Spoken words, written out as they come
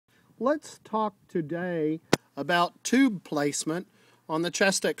let's talk today about tube placement on the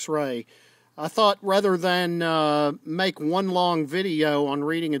chest x-ray. I thought rather than make one long video on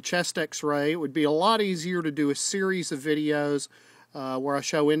reading a chest x-ray, it would be a lot easier to do a series of videos where I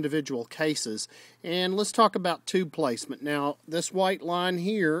show individual cases. And let's talk about tube placement. Now, this white line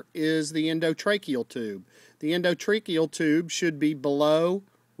here is the endotracheal tube. The endotracheal tube should be below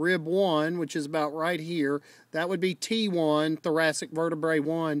rib 1, which is about right here. That would be T1, thoracic vertebrae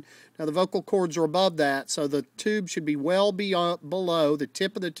 1. Now the vocal cords are above that, so the tube should be well below, the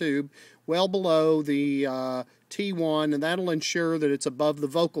tip of the tube, well below the T1, and that'll ensure that it's above the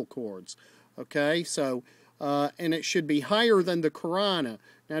vocal cords. Okay, so, and it should be higher than the carina.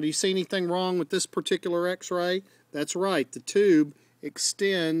 Now, do you see anything wrong with this particular x-ray? That's right, the tube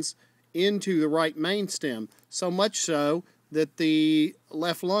extends into the right main stem, so much so that the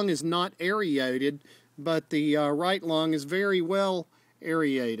left lung is not aerated, but the right lung is very well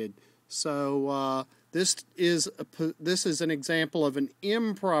aerated. So this is an example of an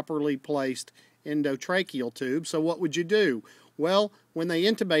improperly placed endotracheal tube. So what would you do? Well, when they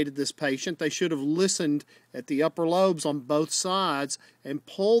intubated this patient, they should have listened at the upper lobes on both sides and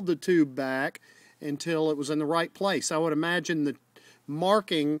pulled the tube back until it was in the right place. I would imagine the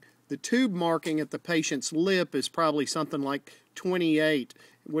tube marking at the patient's lip is probably something like 28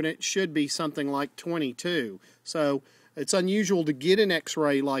 when it should be something like 22. So it's unusual to get an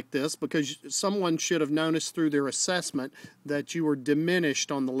x-ray like this because someone should have noticed through their assessment that you were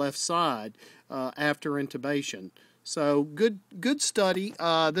diminished on the left side after intubation. So good study.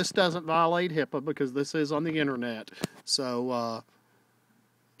 This doesn't violate HIPAA because this is on the internet. So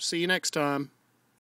see you next time.